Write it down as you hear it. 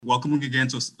Welcome again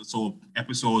to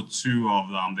episode 2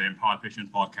 of the Empowered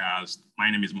Patient podcast.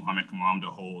 My name is Mohammed Kumar, I'm the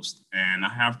host, and I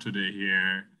have today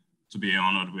here to be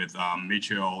honored with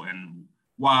Mitchell and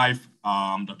wife,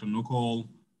 Dr. Nicole,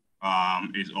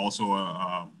 is also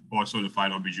a board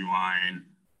certified OBGYN,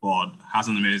 but has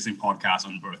an amazing podcast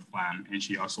on birth plan, and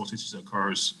she also teaches a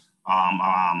course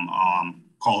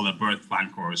called the Birth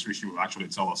Plan Course, which she will actually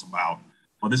tell us about.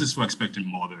 But this is for expecting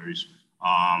mothers.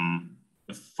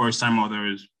 The first time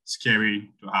mothers, scary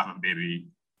to have a baby,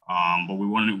 but we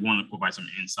want to provide some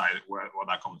insight what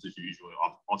that conversation usually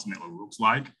ultimately looks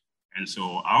like. And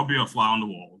so I'll be a fly on the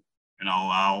wall, and I'll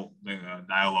allow the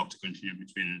dialogue to continue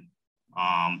between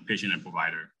patient and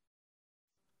provider.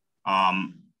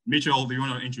 Mitchell, do you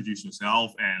want to introduce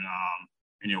yourself and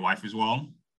your wife as well?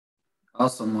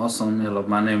 Awesome. Hello,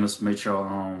 my name is Mitchell.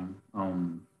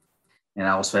 And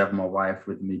I also have my wife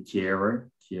with me, Kiera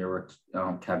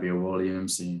Cabia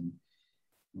Williams, and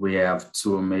we have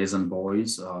two amazing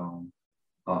boys,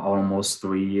 almost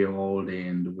 3-year-old,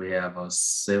 and we have a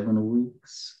 7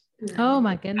 weeks. Oh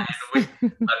my goodness. 9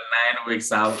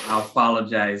 weeks. I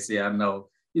apologize. Yeah, I know.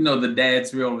 The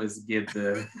dads, we always get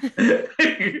the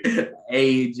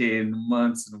age and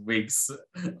months and weeks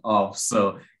off.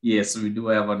 So yes, we do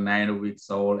have a 9 weeks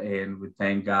old, and we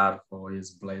thank God for his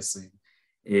blessing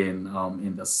in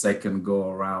the second go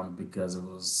around, because it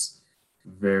was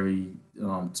very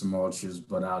tumultuous.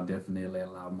 But I'll definitely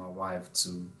allow my wife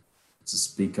to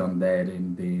speak on that,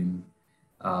 and then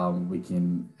we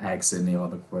can ask any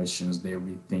other questions that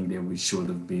we think that we should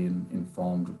have been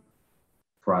informed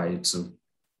prior to.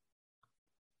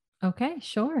 Okay,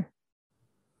 sure.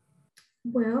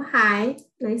 Well, hi,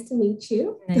 nice to meet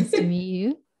you. Nice to meet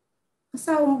you.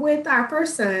 So with our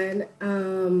first son,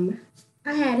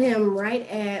 I had him right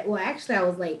at, well, actually I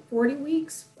was late 40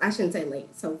 weeks. I shouldn't say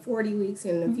late. So 40 weeks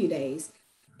in a few days.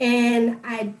 And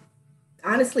I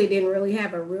honestly didn't really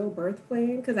have a real birth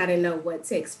plan because I didn't know what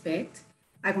to expect.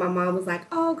 Like my mom was like,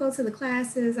 oh, go to the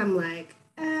classes. I'm like,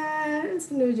 it's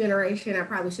a new generation. I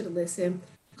probably should have listened,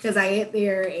 because I get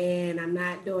there and I'm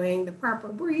not doing the proper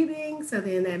breathing. So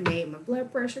then that made my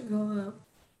blood pressure go up.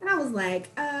 And I was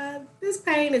like, this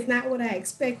pain is not what I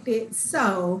expected.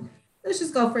 So let's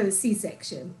just go for the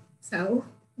C-section. So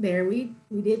there we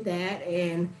did that.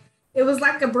 And it was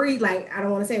like a breeze. Like, I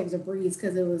don't want to say it was a breeze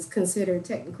because it was considered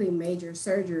technically major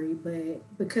surgery, but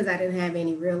because I didn't have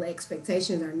any real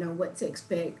expectations or know what to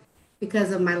expect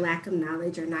because of my lack of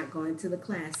knowledge or not going to the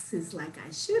classes like I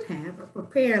should have or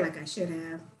prepare like I should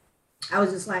have, I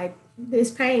was just like, this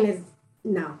pain is,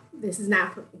 no, this is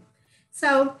not for me.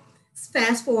 So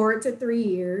fast forward to 3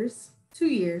 years, 2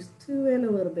 years,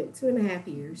 2.5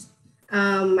 years.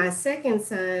 My second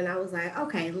son, I was like,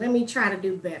 okay, let me try to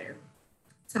do better.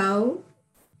 So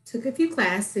took a few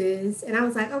classes and I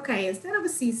was like, okay, instead of a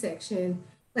C-section,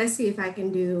 let's see if I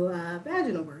can do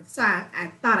vaginal birth. So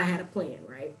I thought I had a plan,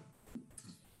 right?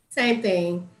 Same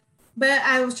thing. But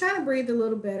I was trying to breathe a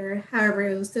little better. However,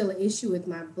 it was still an issue with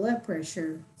my blood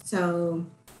pressure. So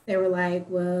they were like,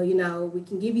 well, we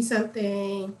can give you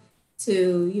something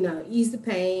to, ease the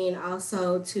pain,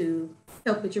 also to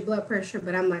help with your blood pressure.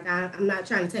 But I'm like, I'm not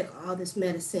trying to take all this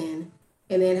medicine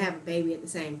and then have a baby at the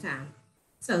same time.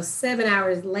 So 7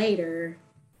 hours later,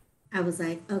 I was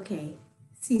like, okay,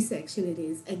 C-section it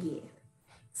is again.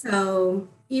 So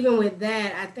even with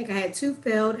that, I think I had 2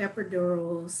 failed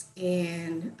epidurals,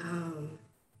 and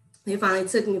they finally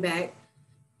took me back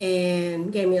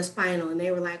and gave me a spinal, and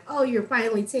they were like, oh, you're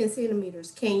finally 10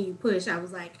 centimeters. Can you push? I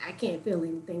was like, I can't feel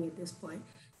anything at this point.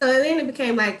 So then it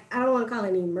became like, I don't want to call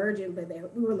it emergent, but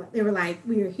they were like,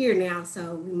 we are here now,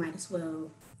 so we might as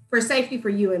well, for safety for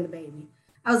you and the baby.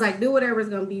 I was like, do whatever's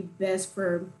going to be best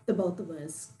for the both of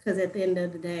us. Because at the end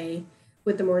of the day,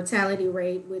 with the mortality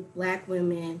rate with Black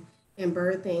women and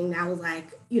birthing, I was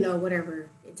like,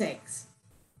 whatever it takes.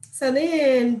 So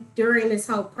then during this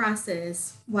whole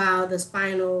process, while the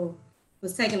spinal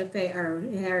was taking effect, or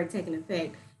it had already taken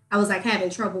effect, I was like having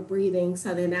trouble breathing.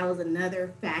 So then that was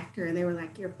another factor. And they were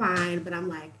like, you're fine. But I'm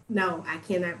like, no, I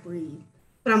cannot breathe.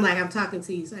 But I'm like, I'm talking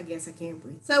to you, so I guess I can't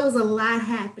breathe. So it was a lot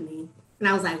happening. And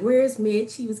I was like, where's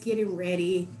Mitch? He was getting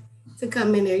ready to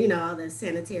come in there, all the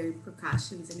sanitary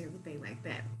precautions and everything like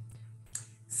that.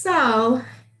 So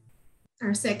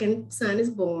our second son is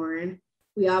born.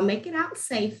 We all make it out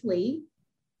safely.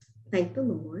 Thank the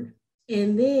Lord.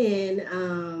 And then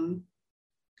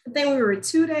I think we were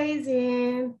 2 days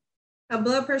in. My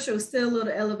blood pressure was still a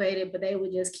little elevated, but they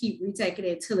would just keep retaking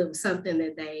it till it was something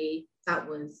that they thought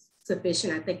was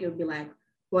sufficient. I think it would be like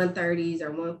 130s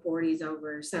or 140s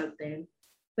over or something.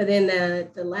 But then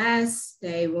the last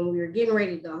day when we were getting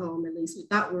ready to go home, at least we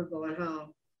thought we were going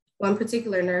home, one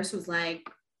particular nurse was like,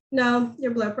 no,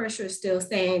 your blood pressure is still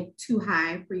staying too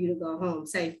high for you to go home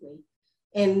safely.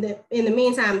 And in the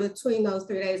meantime, between those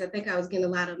 3 days, I think I was getting a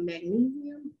lot of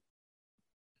magnesium.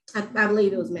 I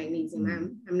believe it was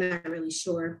magnesium. I'm not really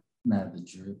sure. Not the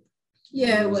drip.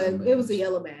 Yeah, it was a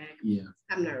yellow bag. Yeah.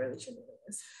 I'm not really sure what it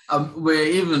was. Well,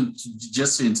 even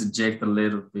just to interject a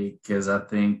little bit, because I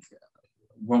think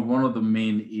one of the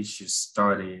main issues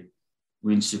started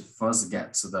when she first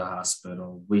got to the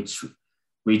hospital,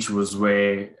 which was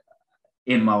where,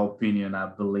 in my opinion, I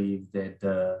believe that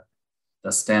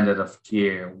the standard of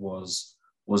care was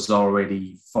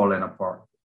already falling apart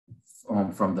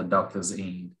from the doctor's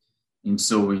end. And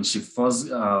so when she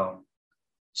first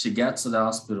she got to the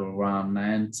hospital around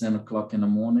 9-10 o'clock in the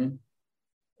morning.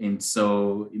 And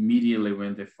so immediately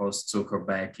when they first took her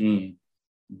back in,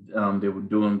 they were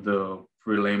doing the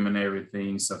preliminary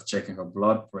things of checking her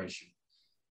blood pressure.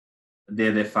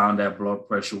 There they found that blood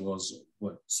pressure was,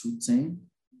 what, 210?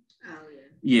 Oh,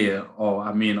 yeah. Yeah, or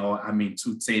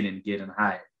 210 and getting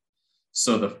higher.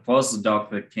 So the first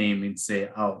doctor came and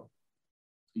said, oh,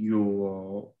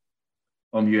 you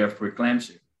have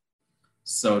preeclampsia.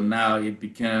 So now it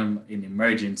became an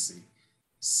emergency.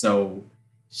 So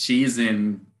she's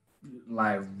in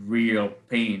like real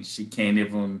pain. She can't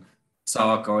even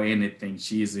talk or anything.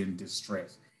 She's in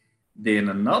distress. Then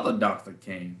another doctor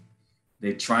came.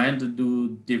 They're trying to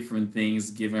do different things,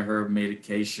 giving her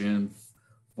medication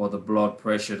for the blood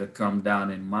pressure to come down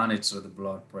and monitor the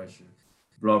blood pressure.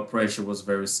 Blood pressure was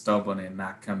very stubborn and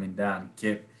not coming down,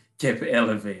 kept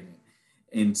elevating.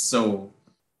 And so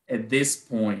at this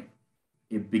point,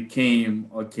 it became,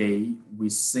 okay, we're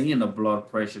seeing a blood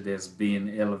pressure that's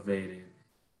being elevated,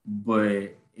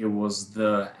 but it was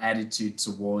the attitude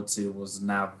towards it was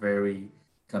not very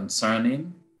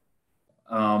concerning,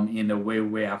 in a way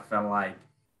where I felt like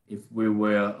if we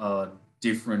were a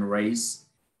different race,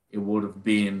 it would have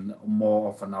been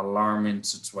more of an alarming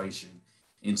situation.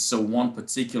 And so one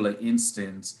particular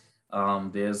instance,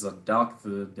 there's a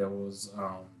doctor that was,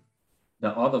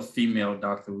 the other female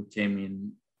doctor who came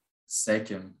in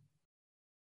second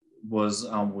was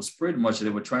pretty much, they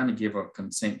were trying to give her a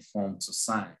consent form to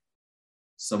sign.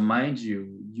 So mind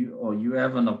you, you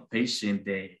having a patient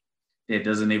that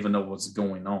doesn't even know what's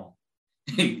going on.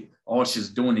 All she's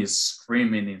doing is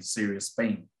screaming in serious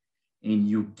pain. And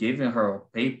you giving her a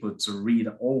paper to read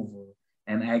over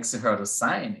and asking her to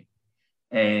sign it.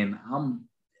 And I'm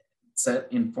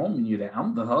informing you that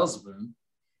I'm the husband.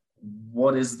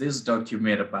 What is this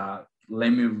document about? Let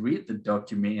me read the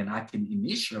document and I can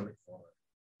initial it for her.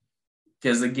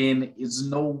 Because again, it's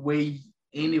no way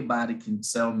anybody can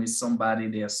tell me somebody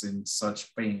that's in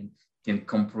such pain can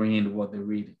comprehend what they're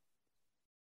reading.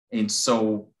 And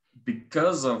so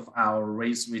because of our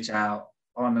race, which I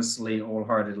honestly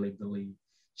wholeheartedly believe,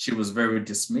 she was very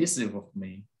dismissive of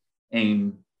me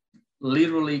and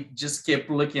literally just kept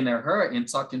looking at her and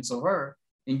talking to her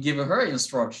and giving her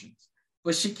instructions.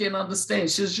 But she can't understand.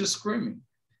 She's just screaming.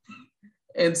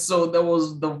 And so that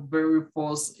was the very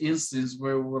first instance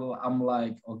where I'm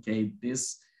like, okay,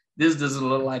 this doesn't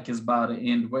look like it's about to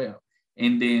end well.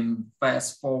 And then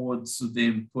fast forward to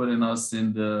them putting us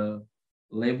in the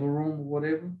labor room or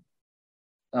whatever.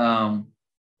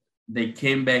 They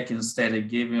came back and started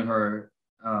giving her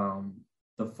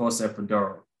the first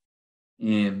epidural,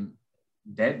 and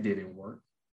that didn't work.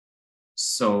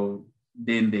 So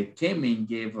then they came and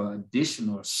gave an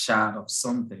additional shot of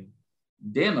something,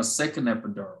 then a second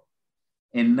epidural.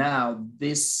 And now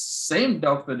this same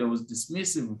doctor that was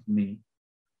dismissive of me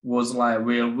was like,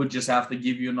 well, we'll just have to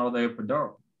give you another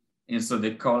epidural. And so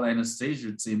they called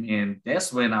anesthesia team. And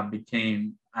that's when I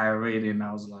became irate. And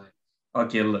I was like,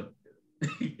 okay, look,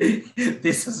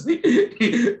 this is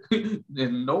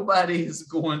nobody is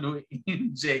going to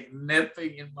inject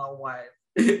nothing in my wife.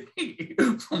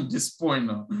 From this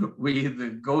point on, we either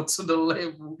go to the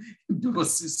labor and do a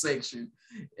C-section.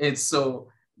 And so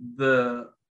by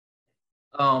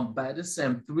this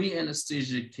time, 3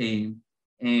 anesthesia came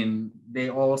and they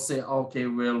all said, okay,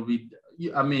 well,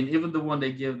 even the one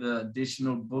they gave the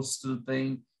additional booster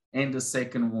thing and the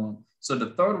second one. So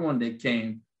the third one that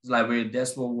came was like, well,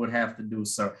 that's what we'll have to do,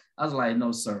 sir. I was like,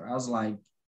 no, sir. I was like,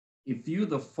 if you're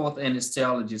the 4th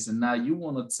anesthesiologist and now you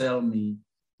want to tell me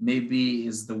maybe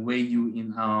it's the way you in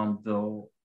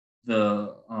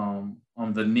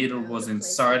the needle was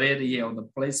inserted, or the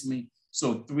placement.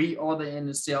 So 3 other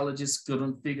anesthesiologists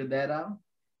couldn't figure that out.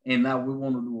 And now we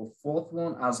want to do a 4th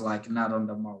one. I was like, not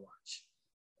under my watch.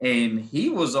 And he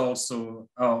was also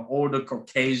an older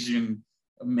Caucasian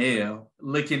male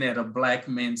looking at a Black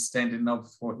man standing up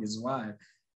for his wife.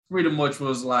 Pretty much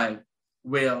was like,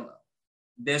 well,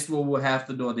 that's what we'll have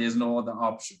to do. There's no other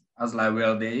option. I was like,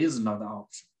 well, there is another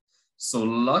option. So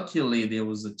luckily there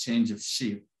was a change of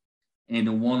shift.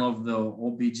 And one of the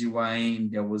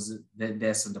OBGYN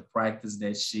that's in the practice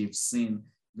that she've seen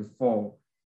before,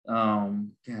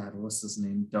 God, what's his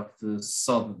name? Dr.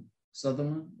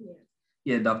 Sutherland?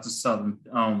 Yeah, Dr.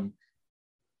 Sutherland.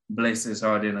 Bless his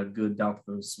heart, and a good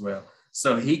doctor as well.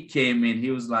 So he came in,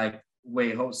 he was like,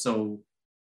 wait, so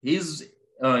he's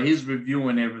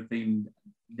reviewing everything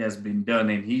that's been done,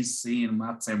 and he's seeing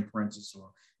my temperature as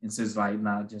well. And says like,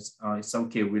 nah, just it's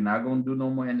okay. We're not gonna do no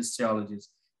more anesthesiologists.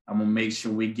 I'm gonna make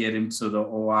sure we get him to the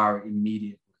OR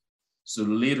immediately. So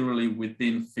literally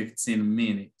within 15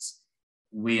 minutes,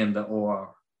 we're in the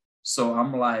OR. So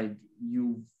I'm like,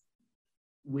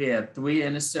 we had 3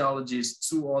 anesthesiologists,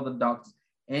 2 other doctors,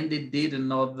 and they did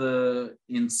another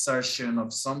insertion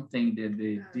of something that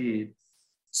they did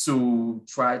to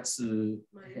try to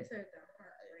monitor the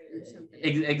heart rate or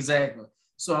something. Exactly.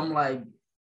 So I'm like,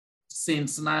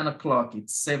 since 9 o'clock,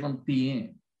 it's 7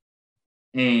 p.m.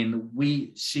 And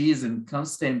she's in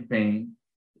constant pain.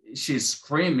 She's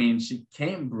screaming, she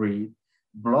can't breathe.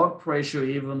 Blood pressure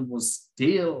even was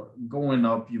still going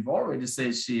up. You've already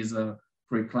said she's a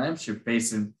preeclampsia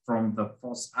patient from the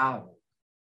first hour.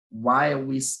 Why are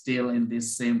we still in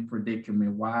this same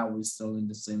predicament? Why are we still in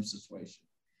the same situation?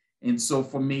 And so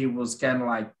for me, it was kind of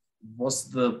like, what's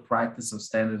the practice of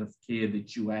standard of care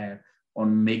that you have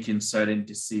on making certain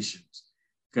decisions?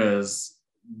 Because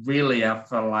really, I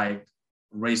felt like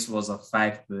race was a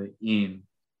factor in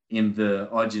the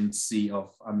urgency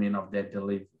of that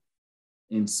delivery.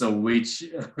 And so which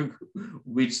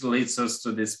leads us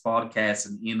to this podcast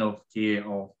and end of care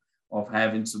of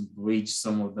having to breach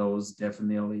some of those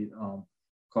definitely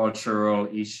cultural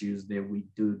issues that we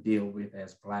do deal with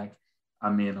as Black,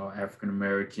 or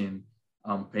African-American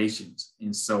patients.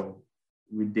 And so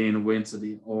we then went to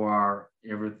the OR,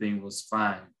 everything was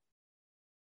fine.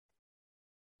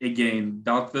 Again,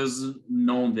 doctors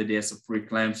know that there's a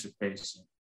preeclampsia patient.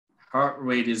 Heart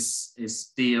rate is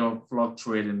still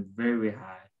fluctuating very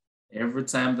high. Every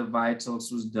time the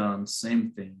vitals was done,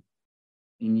 same thing.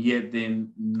 And yet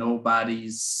then nobody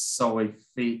saw it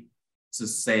fit to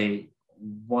say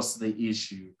what's the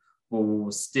issue, but we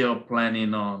were still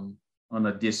planning on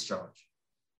a discharge.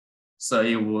 So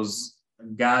it was,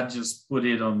 God just put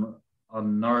it on a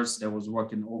nurse that was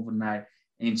working overnight,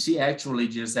 and she actually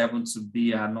just happened to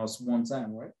be our nurse one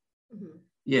time, right? Mm-hmm.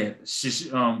 Yeah,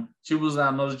 she was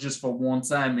our nurse just for one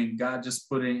time, and God just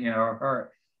put it in her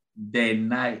heart that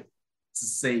night to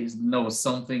say, no,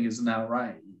 something is not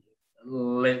right.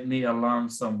 Let me alarm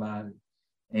somebody.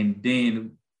 And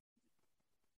then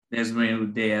that's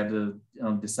when they had to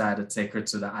decide to take her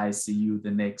to the ICU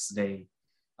the next day.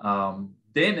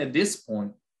 Then at this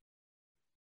point,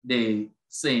 they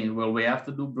saying, well, we have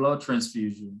to do blood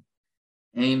transfusion,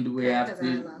 and we have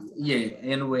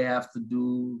to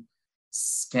do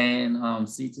scan,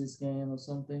 CT scan or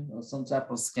something, or some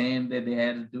type of scan that they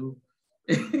had to do.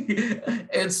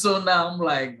 And so now I'm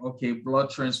like, okay, blood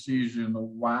transfusion,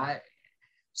 why?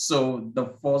 So the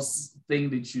first thing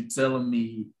that you're telling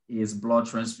me is blood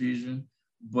transfusion,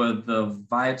 but the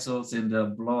vitals and the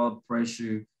blood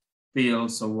pressure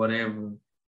pills or whatever,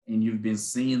 and you've been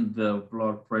seeing the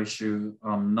blood pressure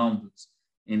numbers,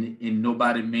 and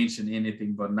nobody mentioned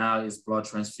anything, but now it's blood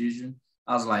transfusion.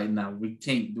 I was like, no, we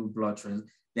can't do blood transfusion.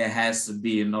 There has to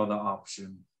be another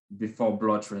option before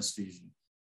blood transfusion.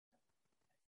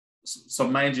 So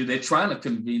mind you, they're trying to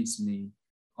convince me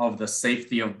of the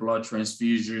safety of blood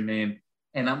transfusion,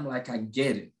 and I'm like, I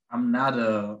get it. I'm not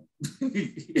a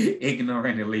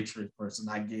ignorant, illiterate person.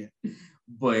 I get it.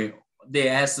 But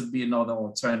there has to be another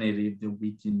alternative that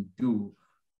we can do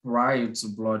prior to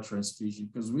blood transfusion,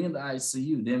 because we're in the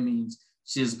ICU. That means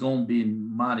she's going to be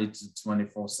monitored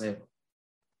 24/7.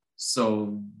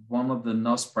 So one of the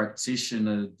nurse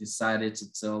practitioners decided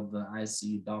to tell the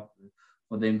ICU doctor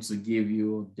for them to give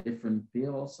you a different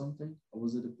pill or something. Or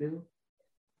was it a pill?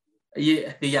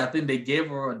 Yeah, I think they gave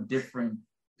her a different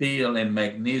pill and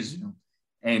magnesium,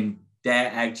 and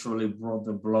that actually brought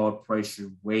the blood pressure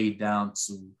way down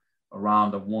to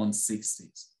around the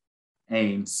 160s.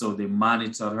 And so they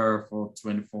monitored her for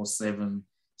 24/7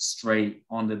 straight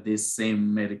under this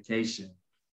same medication,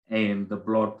 and the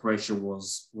blood pressure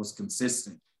was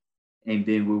consistent. And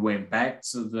then we went back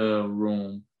to the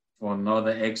room for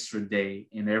another extra day,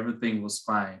 and everything was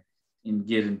fine in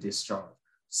getting discharged.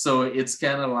 So it's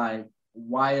kind of like,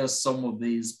 why are some of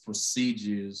these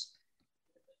procedures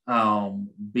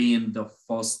being the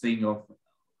first thing of,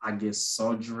 I guess,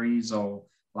 surgeries or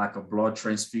like a blood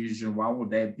transfusion? Why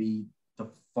would that be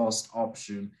the first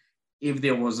option if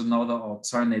there was another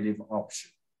alternative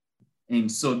option.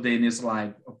 And so then it's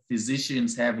like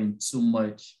physicians having too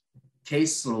much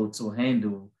caseload to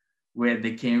handle where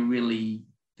they can't really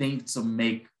think to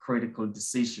make critical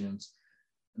decisions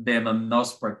than a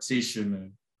nurse practitioner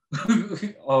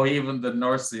or even the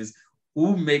nurses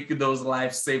who make those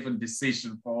life-saving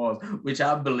decisions for us, which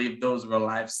I believe those were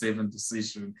life-saving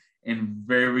decisions and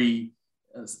very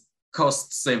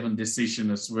cost-saving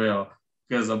decisions as well,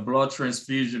 because a blood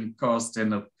transfusion cost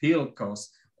and a pill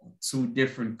cost are two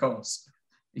different costs,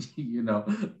 you know.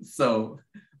 So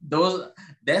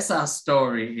that's our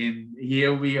story, and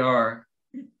here we are.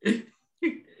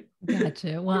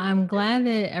 Gotcha. Well, I'm glad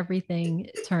that everything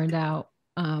turned out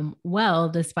well,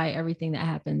 despite everything that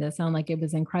happened. That sounded like it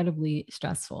was incredibly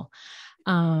stressful.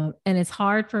 And it's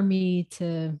hard for me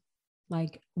to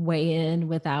like weigh in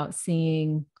without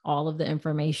seeing all of the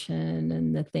information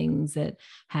and the things that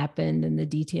happened and the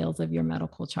details of your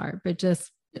medical chart. But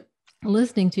just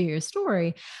listening to your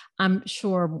story, I'm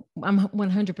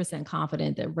 100%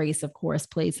 confident that race, of course,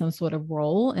 played some sort of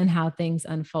role in how things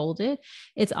unfolded.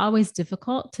 It's always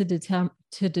difficult to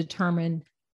determine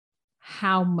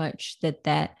how much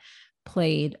that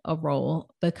played a role,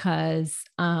 because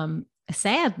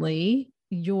sadly,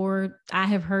 I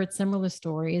have heard similar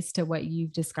stories to what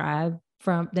you've described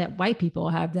from that white people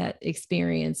have that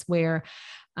experience where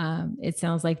it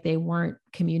sounds like they weren't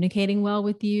communicating well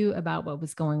with you about what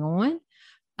was going on.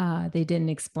 They didn't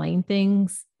explain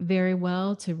things very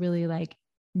well to really like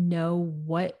know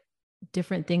what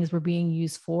different things were being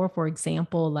used for. For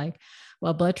example, like,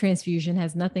 well, blood transfusion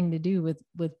has nothing to do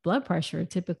with blood pressure.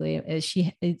 Typically,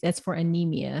 that's for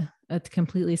anemia. It's a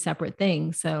completely separate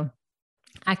thing. So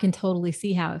I can totally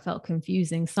see how it felt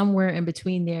confusing. Somewhere in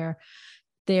between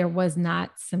there was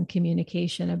not some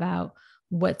communication about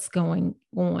what's going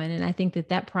on. And I think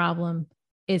that problem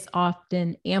is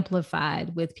often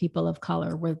amplified with people of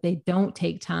color, where they don't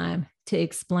take time to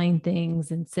explain things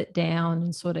and sit down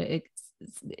and sort of,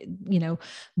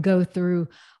 go through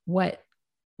what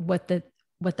the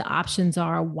options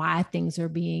are, why things are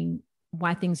being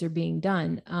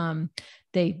done.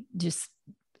 They just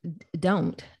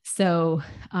don't. So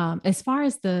as far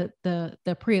as the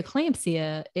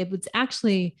preeclampsia, it was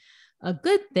actually a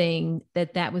good thing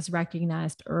that was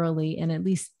recognized early and at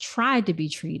least tried to be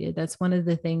treated. That's one of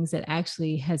the things that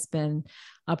actually has been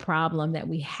a problem, that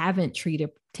we haven't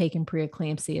taken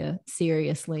preeclampsia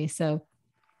seriously. So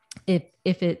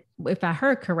if I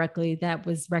heard correctly, that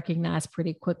was recognized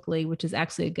pretty quickly, which is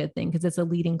actually a good thing because it's a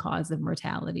leading cause of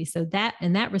mortality. So that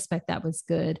in that respect, that was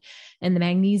good. And the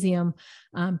magnesium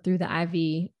through the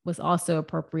IV was also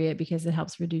appropriate because it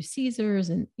helps reduce seizures,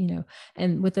 and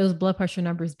with those blood pressure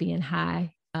numbers being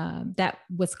high, that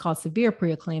what's called severe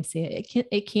preeclampsia,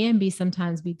 it can be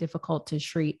sometimes be difficult to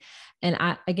treat. And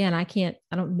I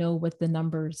don't know what the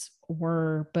numbers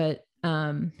were, but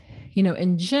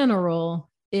in general,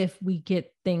 if we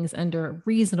get things under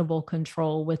reasonable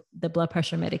control with the blood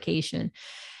pressure medication,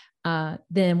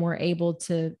 then we're able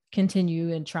to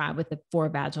continue and try for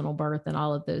vaginal birth and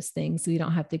all of those things. So you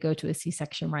don't have to go to a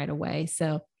C-section right away.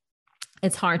 So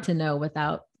it's hard to know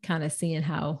without kind of seeing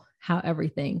how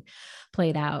everything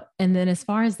played out. And then as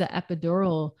far as the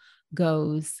epidural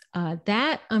goes,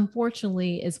 that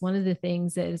unfortunately is one of the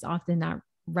things that is often not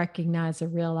recognize or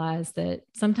realize, that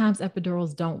sometimes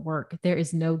epidurals don't work. There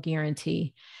is no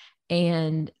guarantee.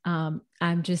 And I'm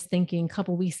just thinking, a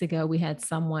couple of weeks ago, we had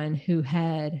someone who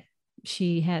had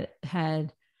I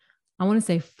want to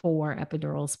say 4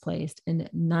 epidurals placed, and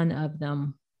none of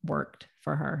them worked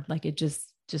for her. Like it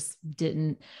just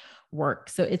didn't work.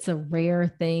 So it's a rare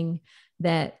thing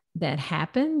that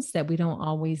happens, that we don't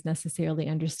always necessarily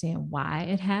understand why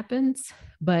it happens,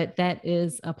 but that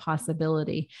is a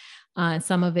possibility.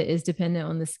 Some of it is dependent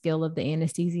on the skill of the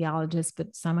anesthesiologist,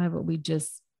 but some of it we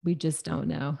just don't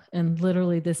know. And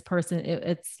literally this person,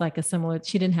 it's like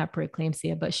she didn't have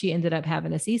preeclampsia, but she ended up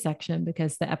having a C-section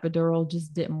because the epidural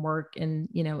just didn't work. And,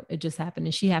 it just happened.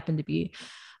 And she happened to be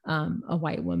a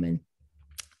white woman.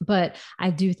 But I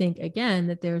do think, again,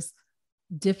 that there's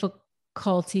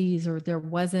difficulties, or there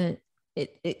wasn't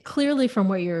it clearly from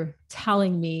what you're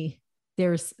telling me,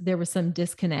 there was some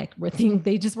disconnect where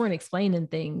they just weren't explaining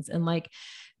things and like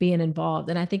being involved.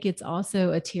 And I think it's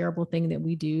also a terrible thing that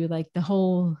we do, like the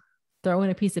whole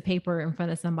throwing a piece of paper in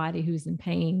front of somebody who's in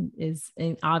pain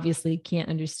and obviously can't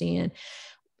understand.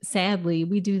 Sadly,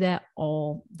 we do that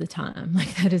all the time.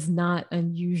 Like that is not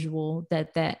unusual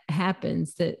that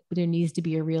happens, that there needs to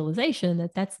be a realization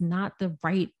that that's not the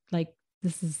right like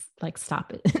this is like,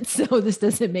 stop it. So this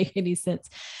doesn't make any sense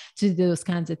to do those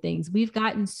kinds of things. We've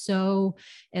gotten so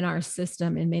in our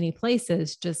system in many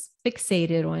places, just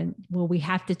fixated on, well, we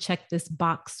have to check this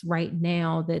box right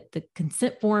now that the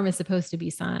consent form is supposed to be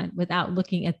signed, without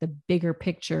looking at the bigger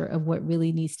picture of what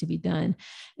really needs to be done.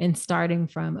 And starting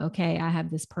from, okay, I have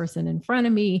this person in front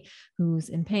of me who's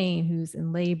in pain, who's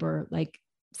in labor, like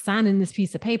signing this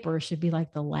piece of paper should be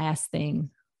like the last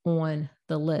thing on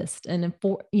the list. And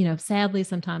then sadly,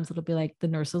 sometimes it'll be like the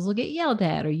nurses will get yelled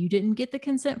at, or you didn't get the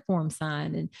consent form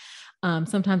signed. And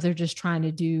sometimes they're just trying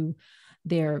to do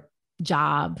their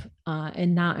job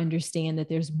and not understand that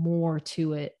there's more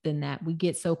to it than that. We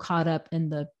get so caught up in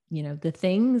the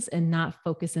things and not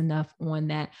focus enough on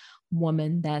that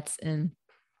woman that's in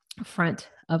front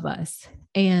of us.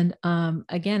 And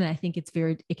again, I think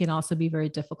it can also be very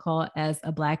difficult as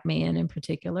a Black man in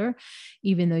particular,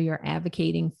 even though you're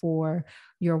advocating for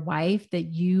your wife, that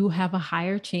you have a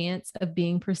higher chance of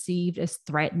being perceived as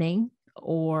threatening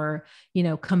or,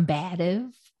 combative.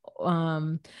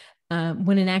 When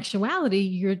in actuality,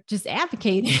 you're just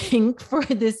advocating for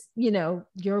this, your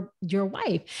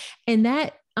wife. And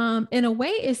that in a way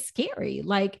is scary.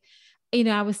 Like,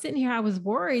 I was sitting here, I was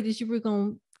worried that you were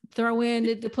going to throw in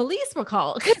the police were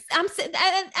called, because I'm sitting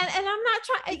and I'm not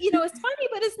trying, it's funny,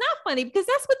 but it's not funny, because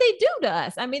that's what they do to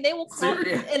us. I mean, they will call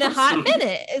in a hot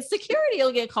minute, and security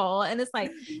will get called, and it's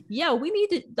like, yo, we need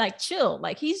to like chill.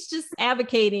 Like, he's just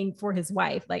advocating for his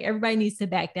wife. Like, everybody needs to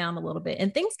back down a little bit,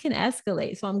 and things can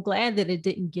escalate. So I'm glad that it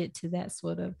didn't get to that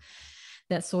sort of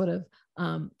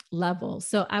level.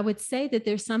 So I would say that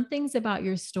there's some things about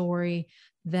your story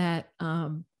that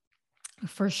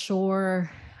for sure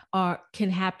can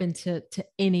happen to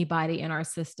anybody in our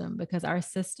system, because our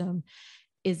system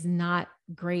is not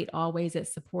great always at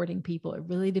supporting people. It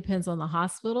really depends on the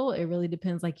hospital. It really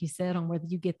depends, like you said, on whether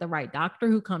you get the right doctor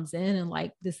who comes in and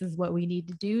like, this is what we need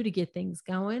to do to get things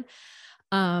going.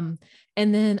 And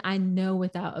then I know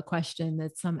without a question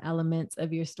that some elements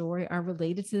of your story are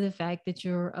related to the fact that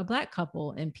you're a Black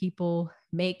couple, and people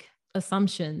make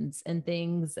assumptions and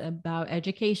things about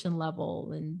education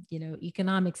level and,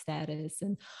 economic status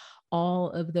and all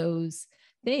of those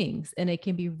things. And it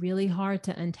can be really hard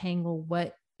to untangle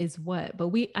what is what, but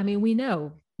we know, we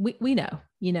know,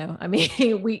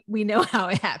 we know how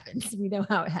it happens. We know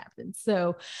how it happens.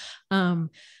 So, and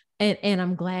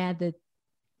I'm glad that,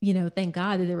 thank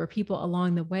God that there were people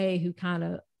along the way who kind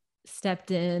of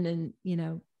stepped in,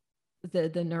 and,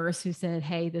 the nurse who said,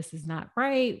 hey, this is not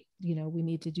right. We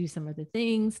need to do some of the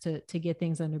things to get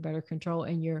things under better control.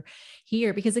 And you're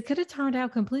here because it could have turned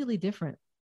out completely different.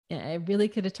 It really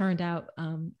could have turned out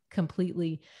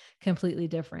completely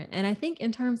different. And I think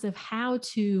in terms of how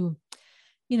to,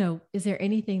 is there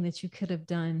anything that you could have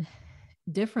done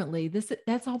differently?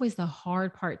 That's always the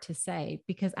hard part to say,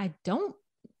 because I don't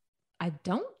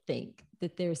think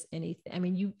that there's anything. I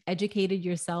mean, you educated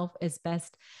yourself as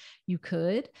best you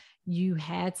could. You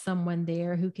had someone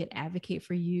there who could advocate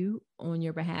for you on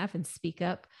your behalf and speak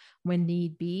up when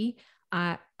need be.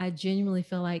 I genuinely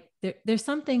feel like there's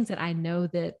some things that I know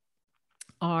that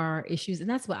are issues, and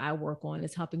that's what I work on,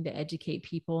 is helping to educate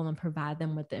people and provide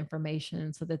them with the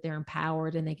information so that they're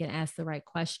empowered and they can ask the right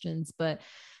questions. But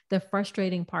the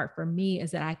frustrating part for me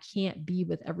is that I can't be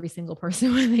with every single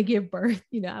person when they give birth.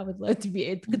 I would love to be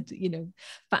able to,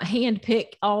 hand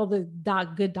pick all the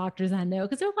good doctors I know,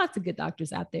 because there are lots of good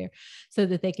doctors out there, so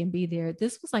that they can be there.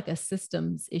 This was like a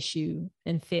systems issue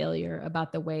and failure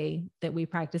about the way that we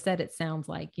practice that. It sounds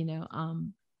like,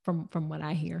 from what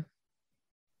I hear.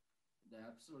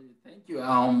 Absolutely. Thank you.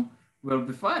 Well,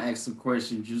 before I ask the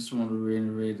question, just want to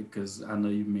reiterate, because I know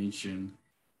you mentioned,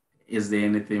 is there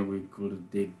anything we could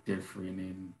have did different?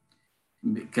 And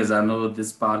because I know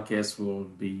this podcast will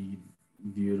be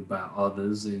viewed by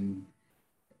others, and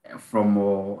from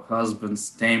a husband's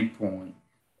standpoint,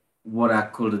 what I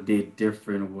could have did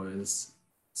different was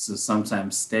to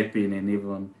sometimes step in, and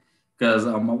even because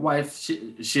my wife,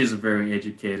 she's very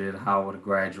educated, Howard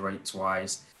graduate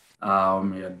twice,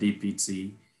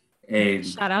 DPT. And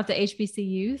shout out to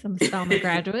HBCUs. I'm still a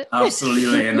graduate.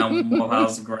 Absolutely. And I'm a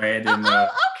Morehouse grad. And, okay.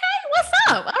 What's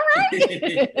up? All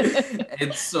right.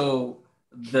 And so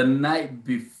the night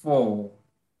before,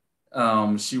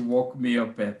 she woke me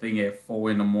up, I think at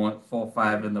 4 or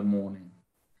 5 in the morning.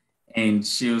 And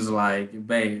she was like,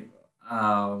 babe,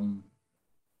 what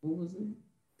was it?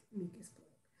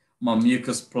 My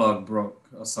mucus plug broke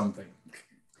or something.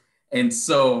 And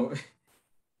so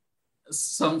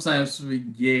sometimes we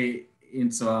get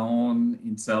into our own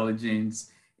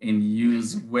intelligence and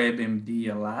use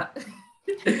WebMD a lot.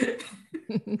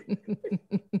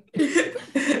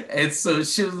 And so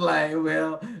she was like,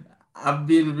 well, I've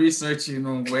been researching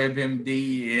on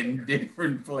WebMD in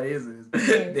different places.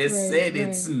 They said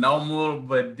it's normal,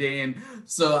 but then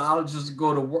so I'll just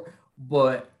go to work.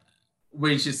 But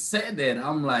when she said that,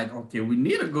 I'm like, okay, we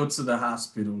need to go to the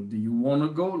hospital. Do you want to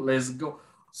go? Let's go.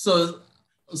 So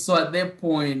at that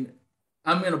point,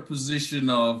 I'm in a position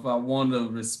of I want to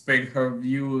respect her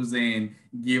views and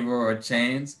give her a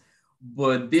chance.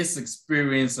 But this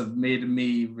experience have made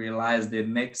me realize that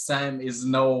next time is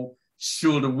no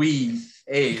should we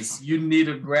is you need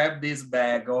to grab this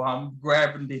bag or I'm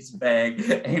grabbing this bag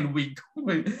and we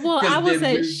going. Well, I would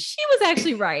say she was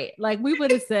actually right. Like we would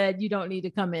have said you don't need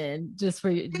to come in just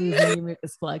for losing your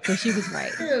mucus plug. So she was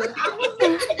right. We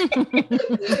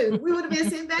would have been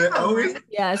sitting back home. Right?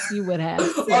 Yes, you would have.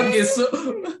 Okay,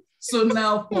 so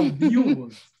now for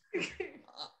viewers,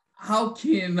 how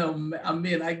can I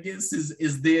mean, I guess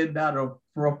is there not a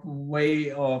proper way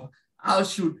of how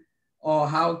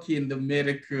can the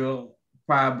medical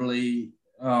probably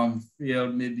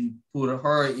feel maybe put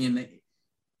her in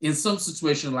some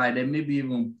situation like that, maybe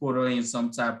even put her in some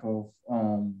type of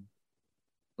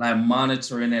like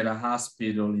monitoring at a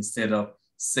hospital instead of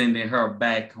sending her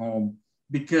back home,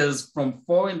 because from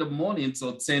 4 a.m.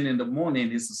 till 10 a.m,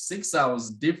 it's a 6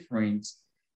 hours difference.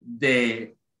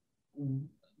 The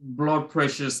blood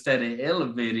pressure started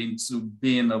elevating to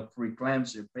being a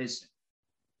preeclampsia patient.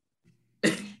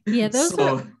 Yeah,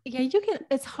 you can,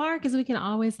 it's hard because we can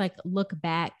always like look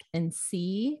back and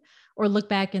see, or look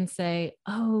back and say,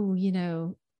 oh,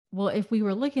 well, if we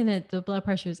were looking at the blood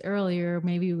pressures earlier,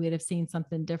 maybe we would have seen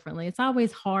something differently. It's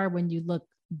always hard when you look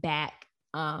back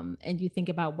and you think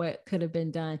about what could have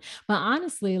been done. But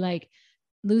honestly, like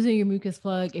losing your mucus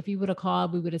plug, if you would have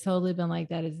called, we would have totally been like,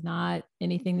 that is not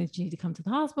anything that you need to come to the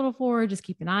hospital for. Just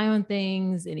keep an eye on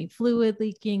things, any fluid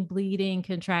leaking, bleeding,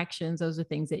 contractions. Those are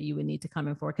things that you would need to come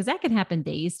in for, because that can happen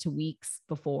days to weeks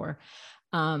before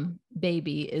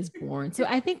baby is born. So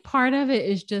I think part of it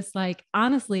is just like,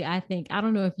 honestly, I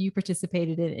don't know if you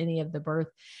participated in any of the birth,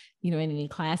 in any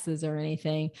classes or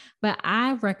anything, but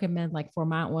I recommend, like for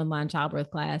my online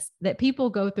childbirth class, that people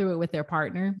go through it with their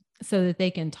partner so that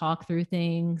they can talk through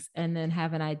things and then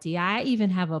have an idea. I even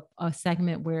have a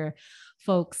segment where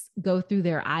folks go through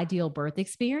their ideal birth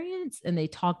experience and they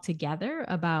talk together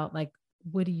about like,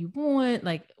 what do you want?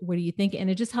 Like, what do you think? And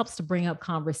it just helps to bring up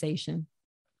conversation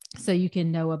so you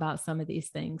can know about some of these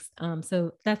things.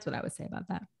 So that's what I would say about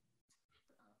that.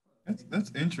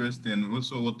 That's interesting.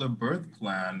 Also, with the birth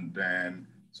plan, then,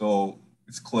 so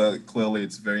it's clearly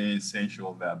it's very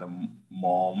essential that the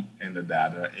mom and the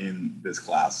dad are in this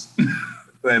class,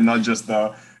 and not just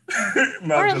the.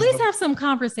 Or at least have some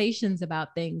conversations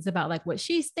about things, about like what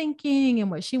she's thinking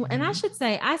and what she. And I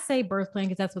say birth plan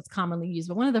because that's what's commonly used.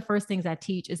 But one of the first things I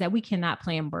teach is that we cannot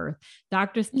plan birth.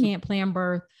 Doctors can't plan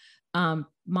birth.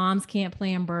 Moms can't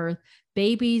plan birth.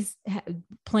 Babies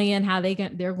plan how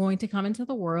they're going to come into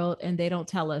the world, and they don't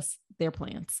tell us their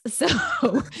plans. So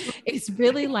it's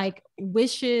really like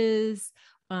wishes,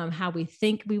 how we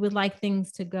think we would like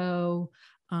things to go,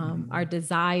 our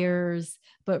desires,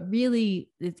 but really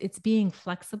it's being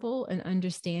flexible and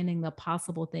understanding the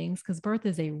possible things, because birth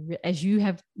is as you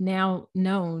have now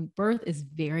known, birth is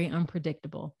very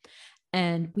unpredictable.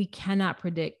 And we cannot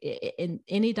predict. And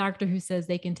any doctor who says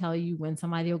they can tell you when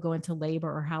somebody will go into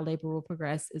labor or how labor will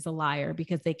progress is a liar,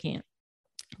 because they can't.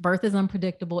 Birth is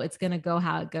unpredictable. It's going to go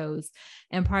how it goes.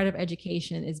 And part of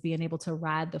education is being able to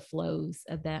ride the flows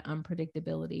of that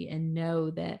unpredictability and know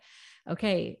that,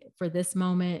 okay, for this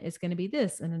moment, it's going to be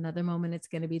this. And another moment, it's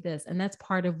going to be this. And that's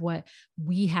part of what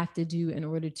we have to do in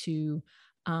order to,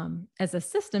 as a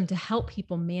system, to help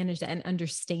people manage that and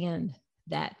understand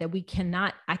that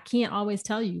I can't always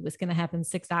tell you what's going to happen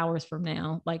 6 hours from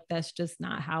now. Like, that's just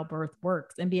not how birth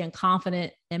works. And being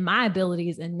confident in my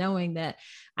abilities and knowing that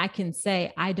I can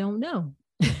say, I don't know,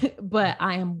 but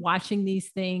I am watching these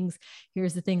things.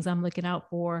 Here's the things I'm looking out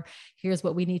for. Here's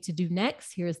what we need to do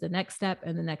next. Here's the next step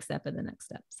and the next step and the next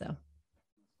step. So.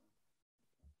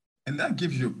 And that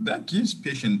gives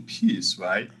patient peace,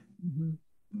 right? Mm-hmm.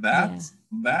 That's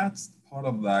part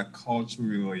of that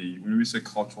culturally, when we say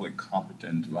culturally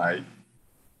competent, right?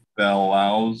 That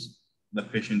allows the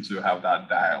patient to have that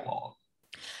dialogue.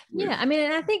 Yeah. I mean,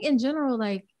 and I think in general,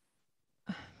 like,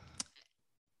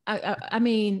 I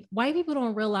mean, white people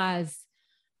don't realize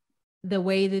the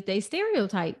way that they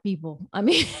stereotype people. I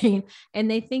mean, and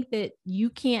they think that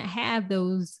you can't have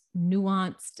those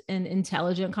nuanced and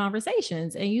intelligent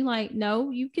conversations. And you like, no,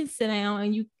 you can sit down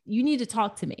and you need to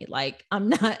talk to me. Like, I'm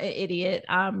not an idiot.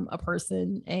 I'm a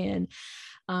person, and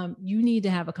you need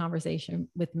to have a conversation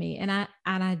with me. And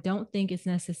I don't think it's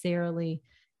necessarily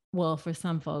well, for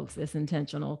some folks, it's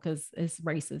intentional because it's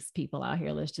racist people out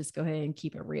here. Let's just go ahead and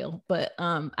keep it real. But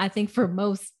I think for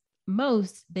most,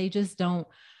 they just don't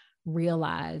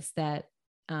realize that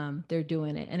they're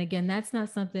doing it. And again, that's not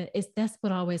something, that's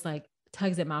what always like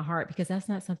tugs at my heart, because that's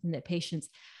not something that patients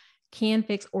can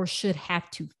fix or should have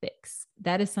to fix.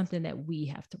 That is something that we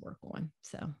have to work on.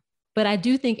 So, but I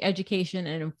do think education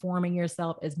and informing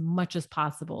yourself as much as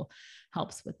possible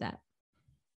helps with that.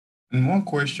 And one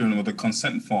question with the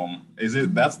consent form, is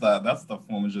it that's the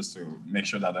form just to make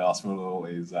sure that the hospital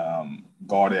is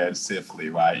guarded safely,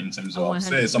 right? In terms of 100%.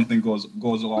 Say something goes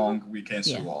wrong, we can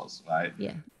sue us, right?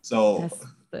 Yeah. So that's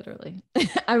literally,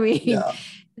 I mean,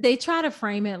 they try to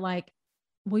frame it like,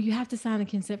 well, you have to sign a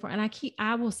consent form. And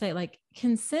I will say, like,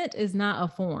 consent is not a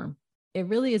form. It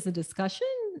really is a discussion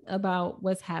about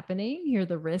what's happening. Here are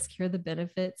the risks, here are the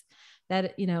benefits.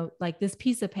 That, you know, like this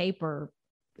piece of paper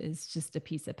is just a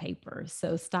piece of paper.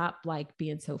 So stop like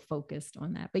being so focused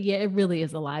on that. But yeah, it really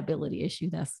is a liability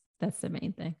issue. That's the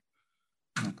main thing.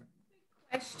 Okay.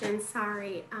 Question,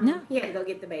 sorry. No. He had to go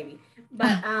get the baby.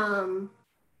 But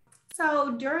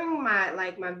so during my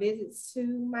visits to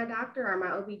my doctor or my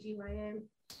OBGYN,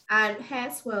 I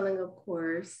had swelling, of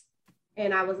course.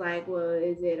 And I was like, well,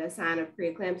 is it a sign of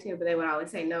preeclampsia? But they would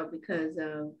always say no, because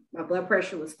my blood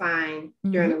pressure was fine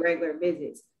during the regular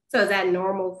visits. So is that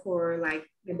normal for like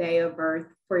the day of birth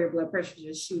for your blood pressure to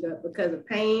just shoot up because of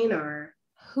pain or?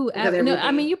 Whoever, no,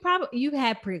 I mean, you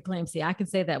had preeclampsia. I can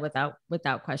say that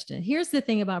without question. Here's the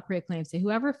thing about preeclampsia.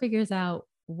 Whoever figures out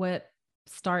what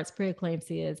starts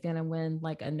preeclampsia is going to win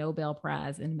like a Nobel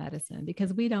Prize in medicine,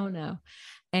 because we don't know.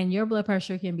 And your blood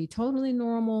pressure can be totally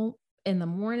normal in the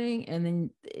morning, and then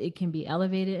it can be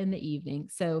elevated in the evening.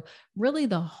 So really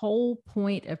the whole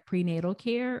point of prenatal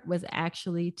care was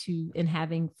actually in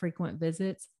having frequent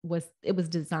visits it was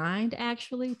designed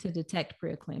actually to detect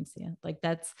preeclampsia. Like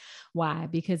that's why,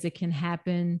 because it can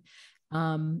happen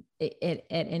at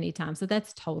any time. So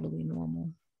that's totally normal.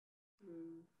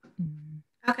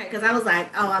 Okay, because I was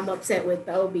like, oh, I'm upset with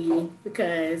the OB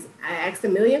because I asked a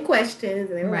million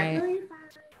questions and they were like, no, you're fine.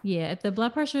 Yeah, if the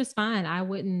blood pressure is fine, I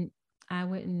wouldn't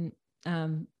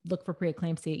look for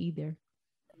preeclampsia either.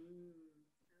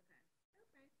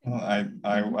 Well,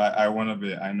 I want to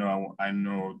be. I know.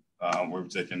 We've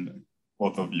taken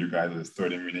both of you guys is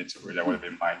 30 minutes already. I want to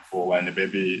be mindful, and the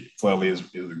baby clearly is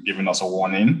giving us a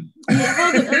warning.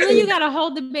 Yeah, you got to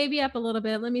hold the baby up a little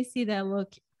bit. Let me see that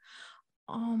look.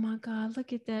 Oh my God!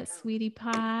 Look at that, sweetie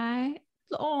pie.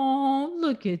 Oh,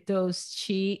 look at those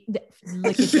cheeks.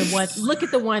 Look at the one. Look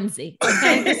at the onesie.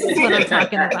 Okay, this is what I'm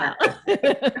talking about.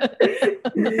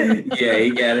 Yeah,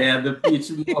 you gotta have the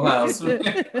peach Morehouse.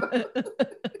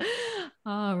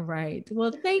 All right.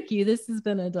 Well, thank you. This has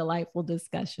been a delightful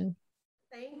discussion.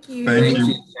 Thank you. Thank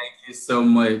you so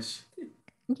much.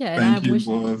 Yeah. Thank you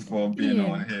both for being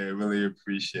on here. Really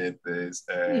appreciate this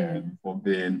and for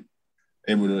being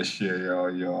able to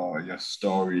share your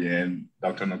story, and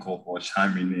Dr. Nicole for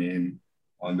chiming in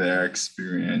on their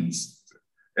experience.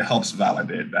 It helps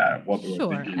validate that what we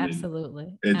were thinking.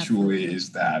 Absolutely. It truly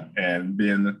is that. And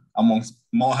being amongst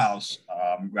Morehouse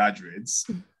graduates,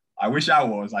 I wish I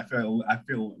was. I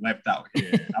feel left out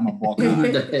here. I'm a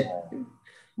Buckeye.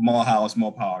 Morehouse,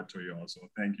 more power to you all. So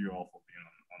thank you all for being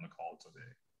on the call today.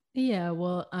 Yeah.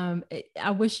 Well, I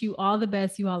wish you all the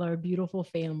best. You all are a beautiful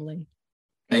family.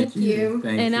 Thank you.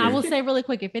 I will say really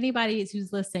quick, if anybody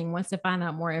who's listening wants to find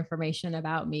out more information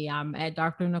about me, I'm at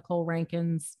Dr. Nicole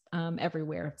Rankins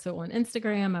everywhere. So on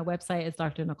Instagram, my website is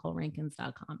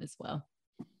drnicolerankins.com as well.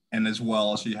 And as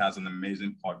well, she has an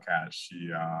amazing podcast.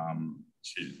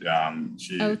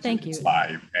 Thank you. It's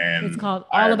live, and it's called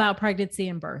All About Pregnancy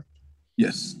and Birth.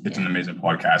 Yes, it's an amazing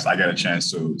podcast. I get a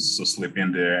chance to slip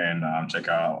in there and check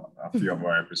out a few of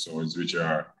our episodes, which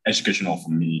are educational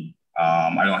for me.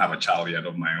 I don't have a child yet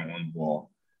of my own, but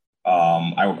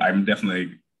I'm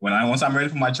definitely, once I'm ready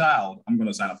for my child, I'm going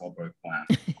to sign up for a birth plan.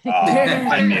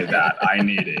 I need that. I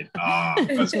need it.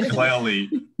 Because clearly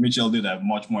Mitchell did a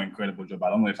much more incredible job. I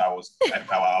don't know if I would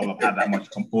have had that much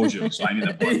composure, so I need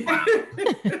a birth plan.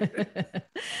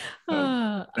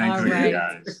 Thank you,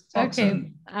 guys. Talk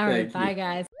soon. All right. Bye,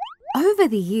 guys. Over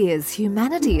the years,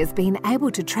 humanity has been able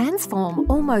to transform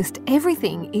almost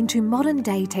everything into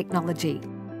modern-day technology.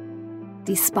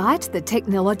 Despite the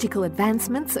technological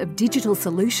advancements of digital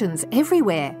solutions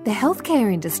everywhere, the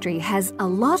healthcare industry has a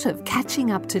lot of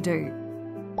catching up to do.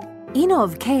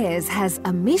 Innov Cares has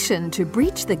a mission to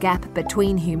bridge the gap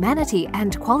between humanity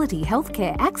and quality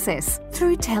healthcare access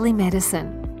through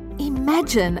telemedicine.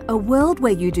 Imagine a world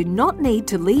where you do not need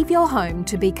to leave your home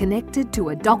to be connected to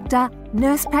a doctor,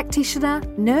 nurse practitioner,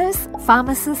 nurse,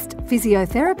 pharmacist,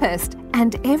 physiotherapist,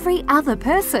 and every other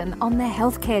person on the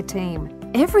healthcare team.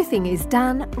 Everything is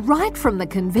done right from the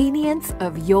convenience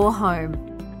of your home.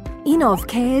 Innov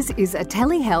Cares is a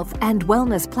telehealth and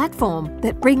wellness platform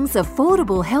that brings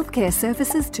affordable healthcare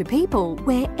services to people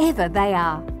wherever they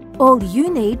are. All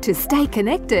you need to stay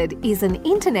connected is an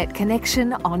internet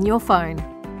connection on your phone.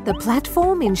 The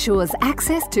platform ensures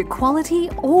access to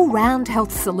quality all-round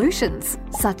health solutions,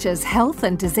 such as health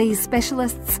and disease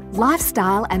specialists,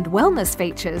 lifestyle and wellness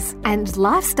features, and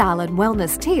lifestyle and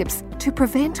wellness tips to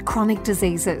prevent chronic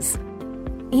diseases.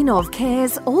 Innov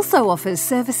Cares also offers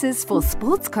services for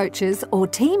sports coaches or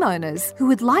team owners who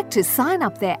would like to sign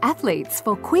up their athletes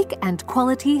for quick and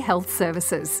quality health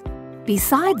services.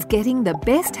 Besides getting the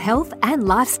best health and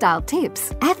lifestyle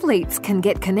tips, athletes can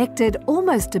get connected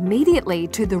almost immediately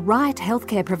to the right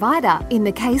healthcare provider in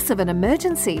the case of an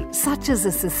emergency, such as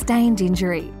a sustained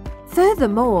injury.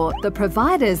 Furthermore, the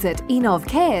providers at Innov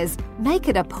Cares make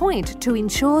it a point to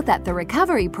ensure that the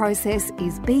recovery process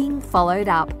is being followed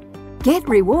up. Get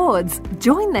rewards,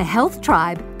 join the health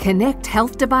tribe, connect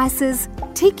health devices,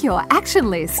 tick your action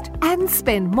list, and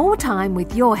spend more time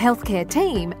with your healthcare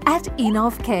team at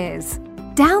Innov Cares.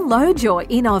 Download your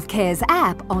Innov Cares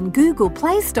app on Google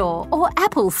Play Store or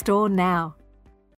Apple Store now.